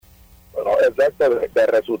exacto, de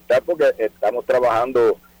resultar, porque estamos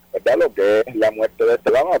trabajando, ¿verdad?, lo que es la muerte de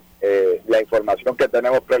este vamos, la información que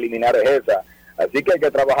tenemos preliminar es esa, así que hay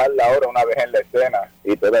que trabajarla ahora una vez en la escena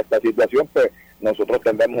y toda esta situación, pues nosotros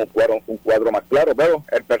tendremos un cuadro más claro, pero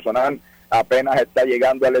el personal apenas está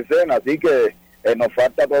llegando a la escena, así que nos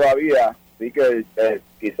falta todavía, así que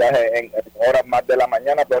quizás en horas más de la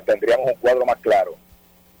mañana pues tendríamos un cuadro más claro.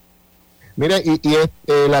 Mire,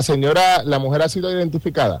 la señora, la mujer ha sido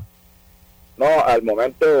identificada. No, al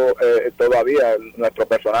momento todavía nuestro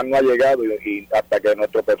personal no ha llegado y hasta que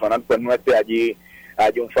nuestro personal pues no esté allí,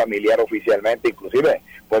 hay un familiar oficialmente, inclusive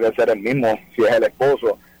puede ser el mismo, si es el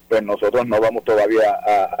esposo, pues nosotros no vamos todavía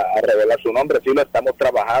a revelar su nombre, sí lo estamos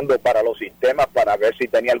trabajando para los sistemas, para ver si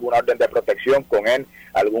tenía alguna orden de protección con él,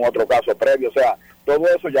 algún otro caso previo, o sea, todo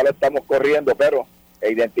eso ya lo estamos corriendo, pero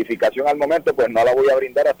identificación al momento pues no la voy a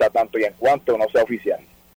brindar hasta tanto y en cuanto no sea oficial.